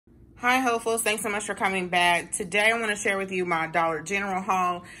Hi hopefuls, thanks so much for coming back. Today I want to share with you my Dollar General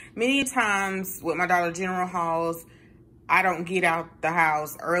haul. Many times with my Dollar General hauls, I don't get out the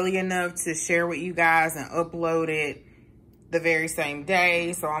house early enough to share with you guys and upload it the very same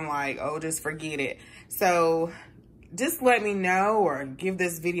day. So I'm like, oh, just forget it. So just let me know or give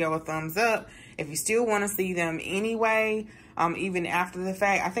this video a thumbs up if you still want to see them anyway, even after the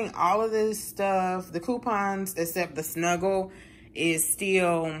fact. I think all of this stuff, the coupons except the Snuggle, is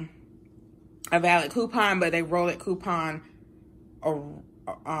still a valid coupon, but they roll that coupon,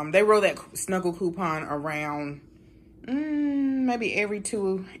 they roll that Snuggle coupon around maybe every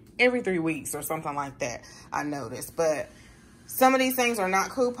 3 weeks or something like that, I noticed. But some of these things are not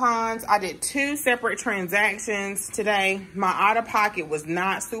coupons. I did 2 separate transactions today. My out-of-pocket was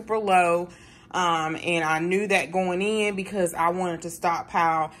not super low, and I knew that going in because I wanted to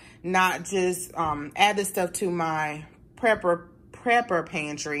stockpile, not just add this stuff to my prepper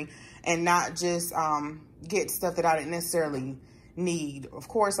pantry, and not just get stuff that I didn't necessarily need. Of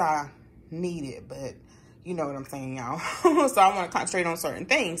course I need it, but you know what I'm saying, y'all. So I want to concentrate on certain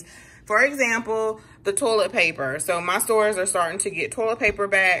things. For example, the toilet paper. So my stores are starting to get toilet paper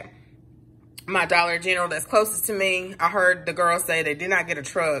back. My Dollar General that's closest to me, I heard the girls say they did not get a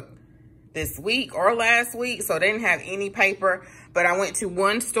truck this week or last week, so they didn't have any paper. But I went to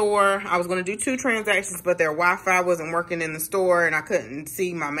one store. I was going to do 2 transactions, but their Wi-Fi wasn't working in the store and I couldn't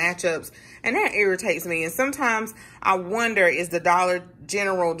see my matchups, and that irritates me. And sometimes I wonder, is the Dollar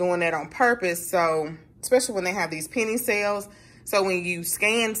General doing that on purpose? So especially when they have these penny sales, so when you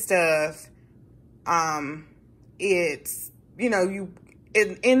scan stuff, it's, you know,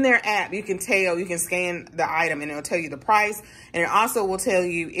 in their app, you can tell, you can scan the item and it'll tell you the price. And it also will tell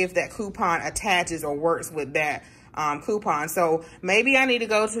you if that coupon attaches or works with that coupon. So maybe I need to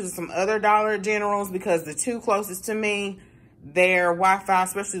go to some other Dollar Generals, because the 2 closest to me, their Wi-Fi,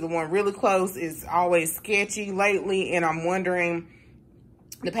 especially the one really close, is always sketchy lately. And I'm wondering,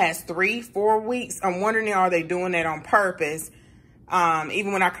 the past 3-4 weeks, I'm wondering, are they doing that on purpose?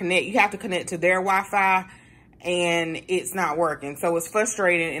 Even when I connect, you have to connect to their Wi-Fi, and it's not working. So it's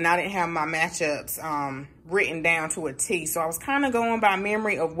frustrating, and I didn't have my matchups written down to a T. So I was kind of going by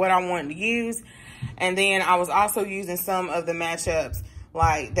memory of what I wanted to use. And then I was also using some of the matchups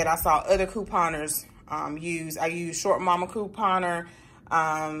like that I saw other couponers use. I used Short Mama couponer.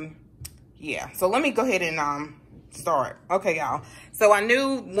 Yeah, so let me go ahead and start. Okay, y'all. So I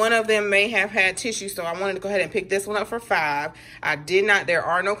knew one of them may have had tissue, so I wanted to go ahead and pick this one up for $5. I did not. There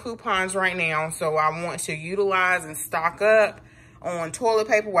are no coupons right now, so I want to utilize and stock up on toilet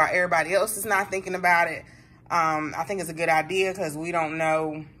paper while everybody else is not thinking about it. I think it's a good idea because we don't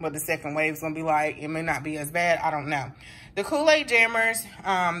know what the second wave is going to be like. It may not be as bad. I don't know. The Kool-Aid jammers,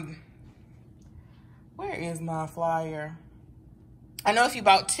 where is my flyer? I know if you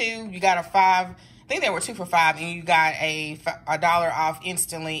bought 2, you got a 5. I think they were 2 for $5, and you got a $1 off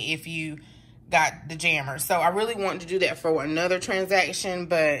instantly if you got the jammers. So I really wanted to do that for another transaction,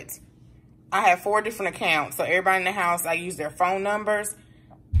 but I have 4 different accounts. So everybody in the house, I use their phone numbers,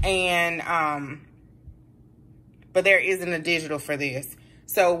 and but there isn't a digital for this.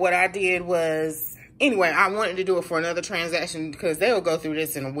 So what I did was, anyway, I wanted to do it for another transaction because they will go through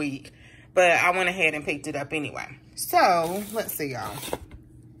this in a week. But I went ahead and picked it up anyway. So let's see, y'all.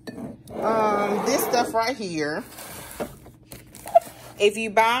 This stuff right here, if you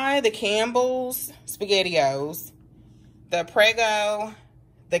buy the Campbell's SpaghettiOs, the Prego,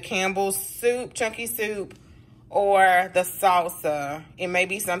 the Campbell's soup, chunky soup, or the salsa, it may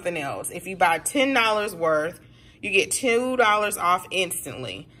be something else. If you buy $10 worth, you get $2 off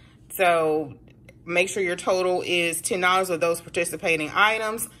instantly. So make sure your total is $10 of those participating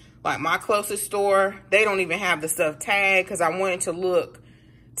items. Like my closest store, they don't even have the stuff tagged because I wanted to look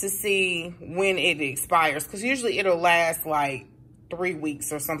to see when it expires, because usually it'll last like 3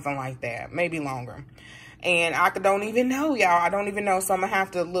 weeks or something like that, maybe longer. And I don't even know, y'all. I don't even know, so I'm gonna have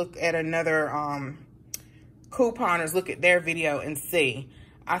to look at another couponers, look at their video and see.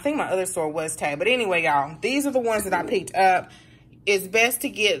 I think my other store was tagged, but anyway, y'all, these are the ones that I picked up. It's best to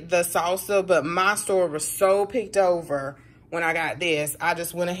get the salsa, but my store was so picked over when I got this, I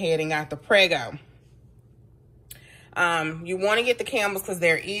just went ahead and got the Prego. You want to get the Campbell's because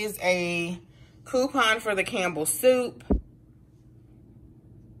there is a coupon for the Campbell soup.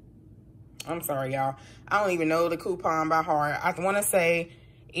 I'm sorry, y'all. I don't even know the coupon by heart. I want to say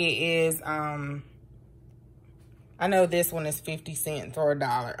it is, I know this one is 50 cents or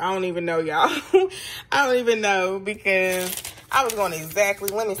 $1. I don't even know, y'all. I don't even know because I was going exactly,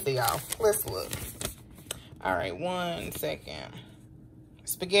 let me see, y'all. Let's look. All right, 1 second.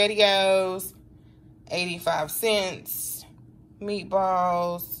 SpaghettiOs, 85 cents.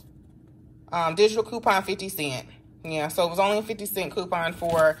 Meatballs, Digital coupon 50 cents. Yeah, so it was only a 50-cent coupon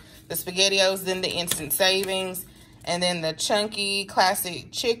for the SpaghettiOs, then the instant savings, and then the chunky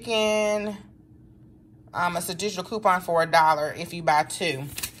classic chicken. It's a digital coupon for $1 if you buy 2.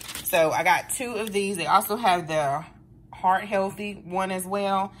 So I got 2 of these. They also have the heart healthy one as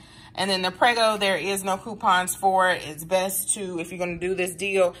well. And then the Prego, there is no coupons for it. It's best to, if you're going to do this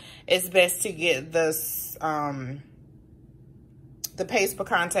deal, it's best to get this, the paste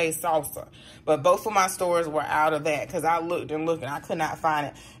picante salsa. But both of my stores were out of that because I looked and looked and I could not find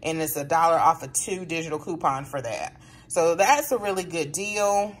it. And it's $1 off of 2 digital coupon for that. So that's a really good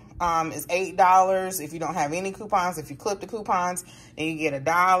deal. It's $8 if you don't have any coupons. If you clip the coupons, then you get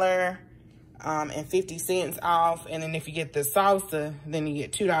 $1 and 50 cents off. And then if you get the salsa, then you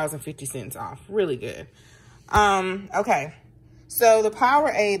get $2.50 off. Really good. Okay. So the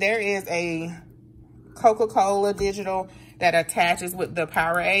Powerade, there is a Coca-Cola digital that attaches with the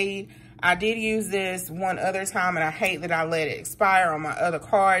Powerade. I did use this one other time and I hate that I let it expire on my other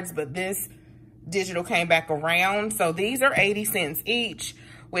cards, but this digital came back around. So these are 80 cents each,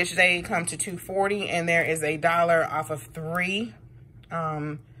 which they come to $2.40, and there is $1 off of 3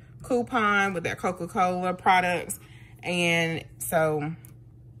 coupon with that Coca-Cola products. And so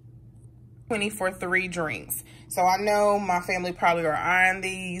 20 for 3 drinks. So I know my family probably are eyeing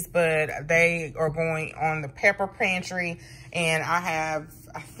these, but they are going on the Pepper Pantry, and I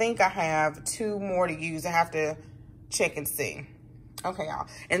think I have 2 more to use. I have to check and see. Okay, y'all.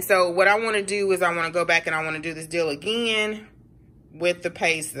 And so what I want to do is I want to go back and I want to do this deal again with the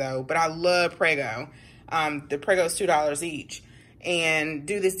paste though. But I love Prego. The Prego is $2 each. And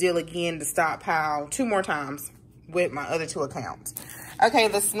do this deal again to stockpile 2 more times with my other 2 accounts. Okay,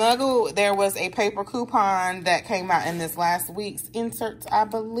 the Snuggle, there was a paper coupon that came out in this last week's inserts, I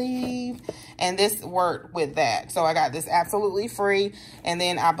believe. And this worked with that. So I got this absolutely free. And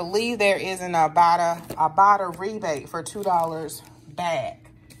then I believe there is an Ibotta rebate for $2 back.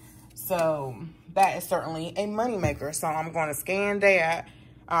 So that is certainly a moneymaker. So I'm going to scan that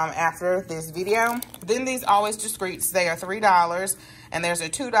after this video. Then these Always Discreets, they are $3. And there's a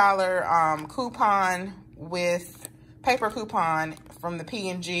 $2 coupon with paper coupon from the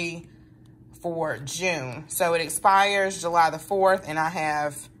P&G for June. So it expires July the 4th, and I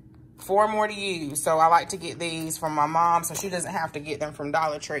have 4 more to use. So I like to get these from my mom so she doesn't have to get them from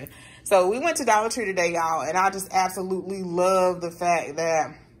Dollar Tree. So we went to Dollar Tree today, y'all, and I just absolutely love the fact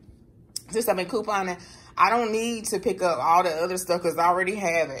that since I've been couponing, I don't need to pick up all the other stuff because I already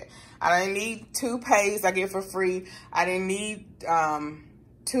have it. I didn't need toothpaste I get for free. I didn't need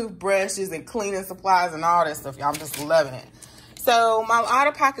toothbrushes and cleaning supplies and all that stuff, y'all. I'm just loving it. So my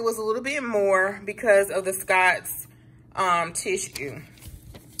out-of-pocket was a little bit more because of the Scott's tissue.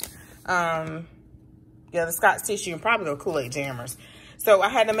 Yeah, the Scott's tissue and probably the Kool-Aid Jammers. So I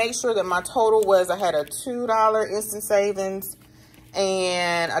had to make sure that my total was, I had a $2 instant savings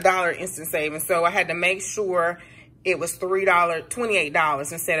and $1 instant savings. So I had to make sure it was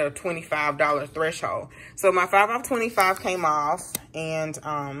 $28 instead of $25 threshold. So my 5 off 25 came off, and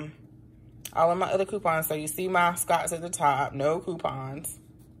all of my other coupons. So you see my Scott's at the top, no coupons.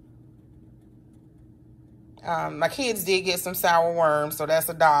 My kids did get some sour worms, so that's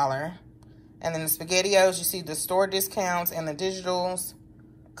 $1. And then the SpaghettiOs, you see the store discounts and the digitals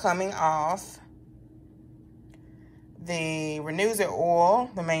coming off. The Renews It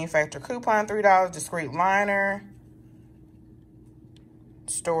oil, the manufacturer coupon, $3, discreet liner.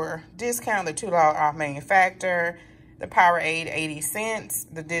 Store discount, the $2 off manufacturer. The Powerade, 80 cents.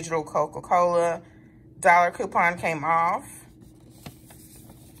 The digital Coca-Cola $1 coupon came off.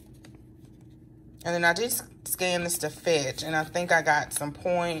 And then I just scanned this to Fetch, and I think I got some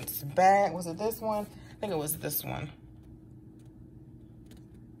points back. Was it this one? I think it was this one.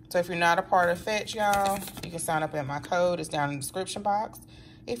 So if you're not a part of Fetch, y'all, you can sign up at my code. It's down in the description box.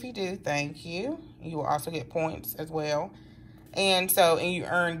 If you do, thank you. You will also get points as well. And you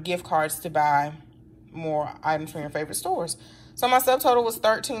earn gift cards to buy more items from your favorite stores. So my subtotal was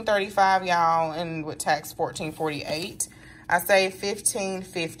 $13.35, y'all, and with tax $14.48. I saved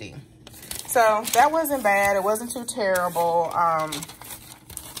 $15.50. So that wasn't bad. It wasn't too terrible.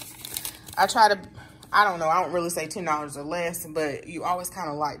 I don't know, I don't really say $10 or less, but you always kind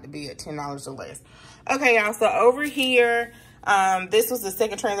of like to be at $10 or less. Okay, y'all, so over here, this was the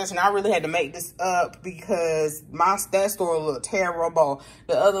second transaction. I really had to make this up because that store looked terrible.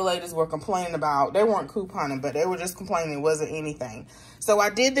 The other ladies were complaining about, they weren't couponing, but they were just complaining it wasn't anything. So I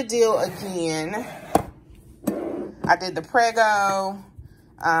did the deal again. I did the Prego.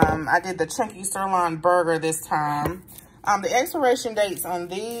 I did the chunky sirloin burger this time. The expiration dates on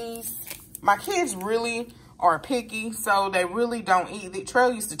these, my kids really are picky, so they really don't eat.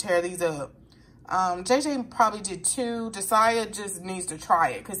 Trail used to tear these up. JJ probably did 2. Josiah just needs to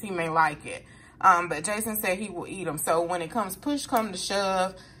try it because he may like it. But Jason said he will eat them. So when it comes push come to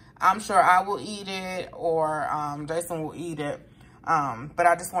shove, I'm sure I will eat it, or Jason will eat it. But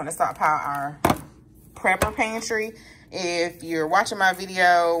I just want to stockpile our prepper pantry. If you're watching my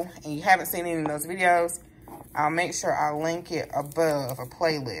video and you haven't seen any of those videos, I'll make sure I link it above a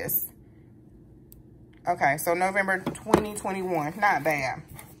playlist. Okay, so November 2021, not bad.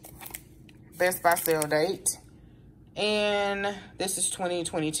 Best by sale date. And this is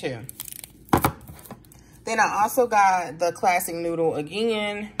 2022. Then I also got the classic noodle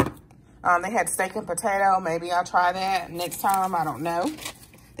again. They had steak and potato. Maybe I'll try that next time. I don't know.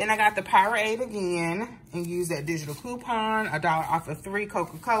 Then I got the Powerade again and use that digital coupon. $1 off of 3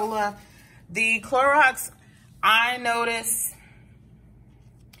 Coca-Cola. The Clorox, I noticed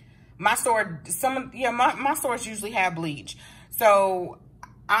my store, my stores usually have bleach. So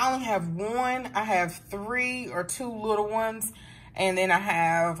I only have 1. I have 3 or 2 little ones. And then I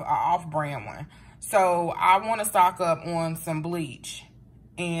have an off-brand one. So I want to stock up on some bleach.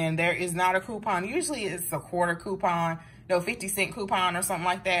 And there is not a coupon. Usually it's a quarter coupon, no 50-cent coupon or something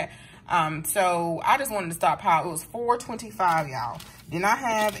like that. So I just wanted to stockpile. It was $4.25, y'all. Did not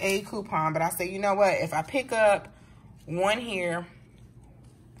have a coupon, but I said, you know what? If I pick up 1 here,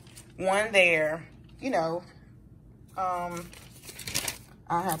 1 there, you know, I'll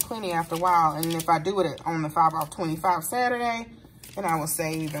have plenty after a while. And if I do it on the 5 off 25 Saturday, then I will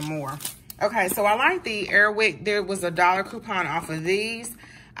save even more. Okay, so I like the Airwick. There was a $1 coupon off of these.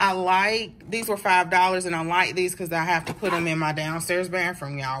 These were $5, and I like these because I have to put them in my downstairs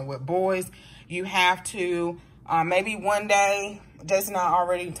bathroom, y'all. With boys, you have to, maybe one day, Jason and I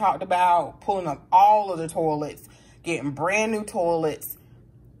already talked about pulling up all of the toilets, getting brand new toilets,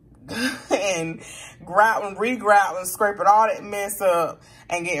 and re-grouting, scraping all that mess up,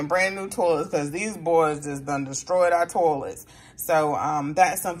 and getting brand new toilets because these boys just done destroyed our toilets. So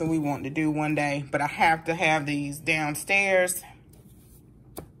that's something we want to do one day, but I have to have these downstairs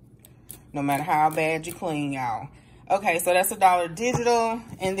no matter how bad you clean, y'all. Okay, so that's $1 digital.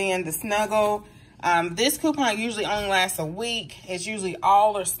 And then the Snuggle. This coupon usually only lasts a week. It's usually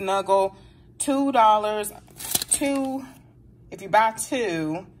all or Snuggle. $2. If you buy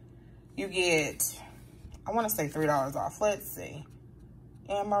 2, you get, I want to say $3 off. Let's see.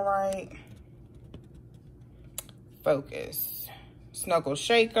 Am I right? Focus. Snuggle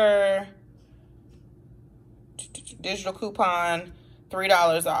shaker. Digital coupon.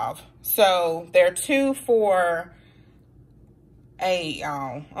 $3 off. So they're 2 for $8,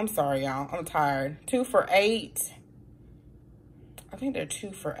 y'all. I'm sorry, y'all. I'm tired. 2 for $8. I think they're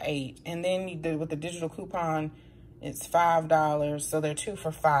 2 for $8. And then you do with the digital coupon, it's $5. So they're 2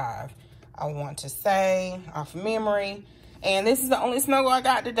 for $5. I want to say off memory. And this is the only Snuggle I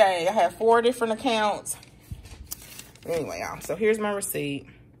got today. I have 4 different accounts. Anyway, y'all. So here's my receipt.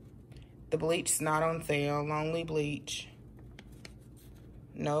 The bleach's not on sale. Lonely bleach.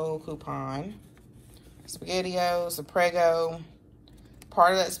 No coupon. SpaghettiOs, a Prego.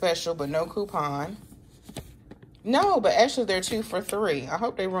 Part of that special, but no coupon. No, but actually they're 2 for $3. I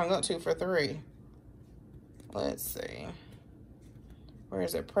hope they rung up 2 for $3. Let's see. Where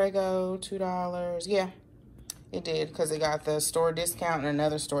is it? Prego, $2. Yeah, it did because it got the store discount and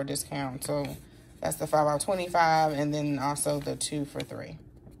another store discount. So that's the 5 off 25, and then also the 2 for $3.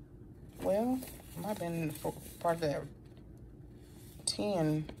 Well, might have been part of that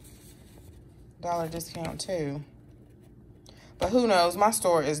 $10 discount too. But who knows? My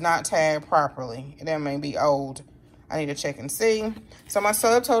store is not tagged properly. That may be old. I need to check and see. So my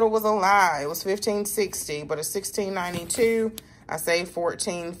subtotal was a lie. It was $15.60, but it's $16.92. I saved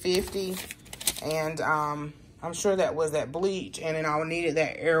 $14.50, and I'm sure that was that bleach, and then I needed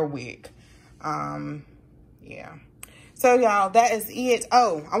that Airwick. Yeah. So y'all, that is it.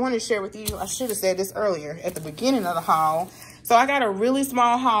 Oh, I want to share with you. I should have said this earlier at the beginning of the haul. So I got a really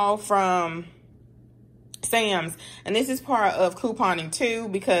small haul from Sam's, and this is part of couponing too,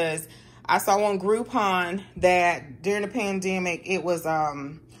 because I saw on Groupon that during the pandemic, it was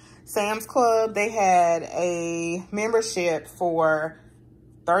Sam's Club. They had a membership for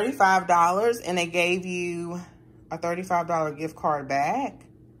 $35, and they gave you a $35 gift card back.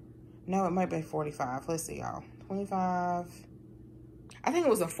 No, it might be $45. Let's see, y'all. 25. I think it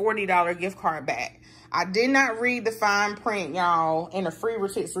was a $40 gift card back. I did not read the fine print, y'all, in a free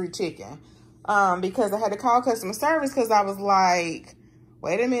rotisserie chicken, because I had to call customer service because I was like,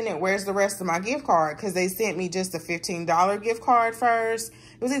 wait a minute, where's the rest of my gift card? Because they sent me just a $15 gift card first.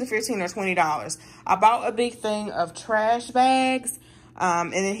 It was either $15 or $20. I bought a big thing of trash bags,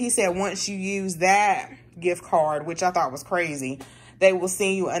 and then he said once you use that gift card, which I thought was crazy, they will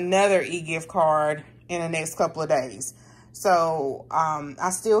send you another e-gift card in the next couple of days. So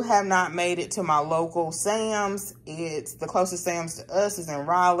I still have not made it to my local Sam's. It's the closest Sam's to us is in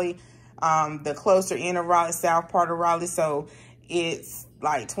Raleigh. The closer end of Raleigh, south part of Raleigh. So it's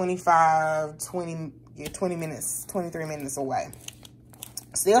like 23 minutes away.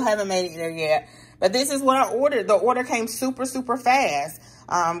 Still haven't made it there yet. But this is what I ordered. The order came super, super fast.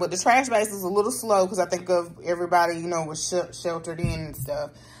 But the trash bags was a little slow because I think of everybody, you know, was sheltered in and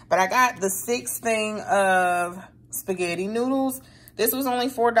stuff. But I got the 6 thing of spaghetti noodles. This was only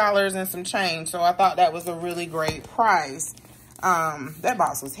 $4 and some change. So I thought that was a really great price. That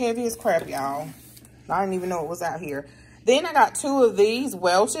box was heavy as crap, y'all. I didn't even know it was out here. Then I got 2 of these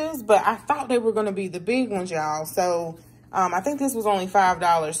Welch's, but I thought they were going to be the big ones, y'all. So I think this was only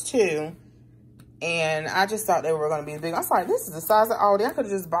 $5 too. And I just thought they were going to be big. I was like, this is the size of Aldi. I could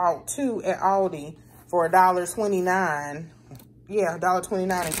have just bought 2 at Aldi for $1.29. Yeah,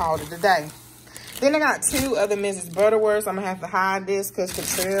 $1.29 and called it a day. Then I got 2 of the Mrs. Butterworths. I'm going to have to hide this because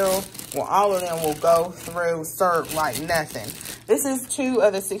Catrell, well, all of them will go through syrup like nothing. This is 2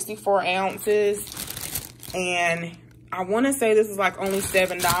 of the 64 ounces. And I want to say this was like only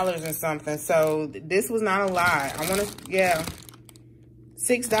 $7 and something. So this was not a lot. I want to, yeah,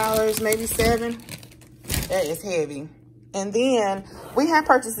 $6, maybe $7. That is heavy. And then we have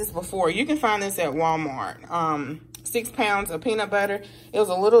purchased this before. You can find this at Walmart. 6 pounds of peanut butter. It was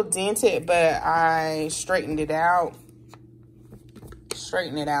a little dented, but I straightened it out.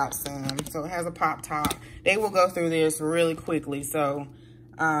 Straighten it out some. So it has a pop top. They will go through this really quickly. So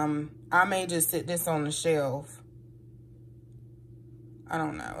I may just sit this on the shelf. I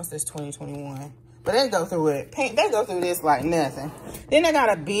don't know. What's this, 2021? But they go through it. They go through this like nothing. Then I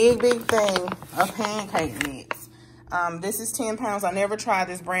got a big, big thing of pancake mix. This is 10 pounds. I never tried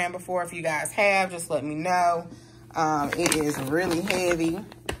this brand before. If you guys have, just let me know. It is really heavy.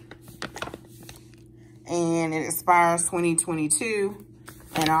 And it expires 2022.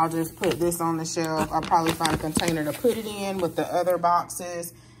 And I'll just put this on the shelf. I'll probably find a container to put it in with the other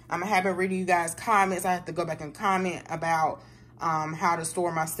boxes. I haven't read you guys' comments. I have to go back and comment about how to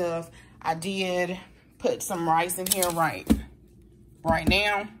store my stuff. I did put some rice in here right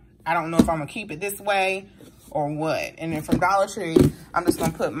now. I don't know if I'm going to keep it this way or what. And then from Dollar Tree, I'm just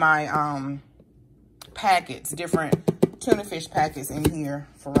going to put my packets, different tuna fish packets in here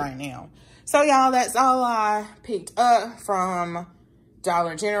for right now. So, y'all, that's all I picked up from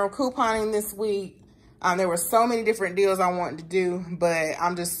Dollar General couponing this week. There were so many different deals I wanted to do, but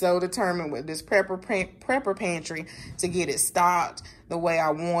I'm just so determined with this prepper pantry to get it stocked the way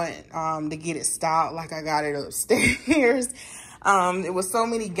I want to get it stocked, like I got it upstairs. It was so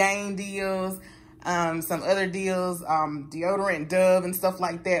many game deals, some other deals, deodorant, Dove, and stuff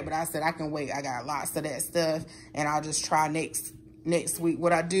like that. But I said I can wait. I got lots of that stuff, and I'll just try next week.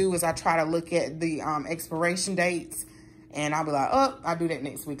 What I do is I try to look at the expiration dates, and I'll be like, oh, I'll do that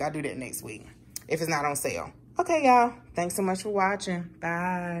next week. I'll do that next week if it's not on sale. Okay, y'all. Thanks so much for watching.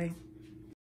 Bye.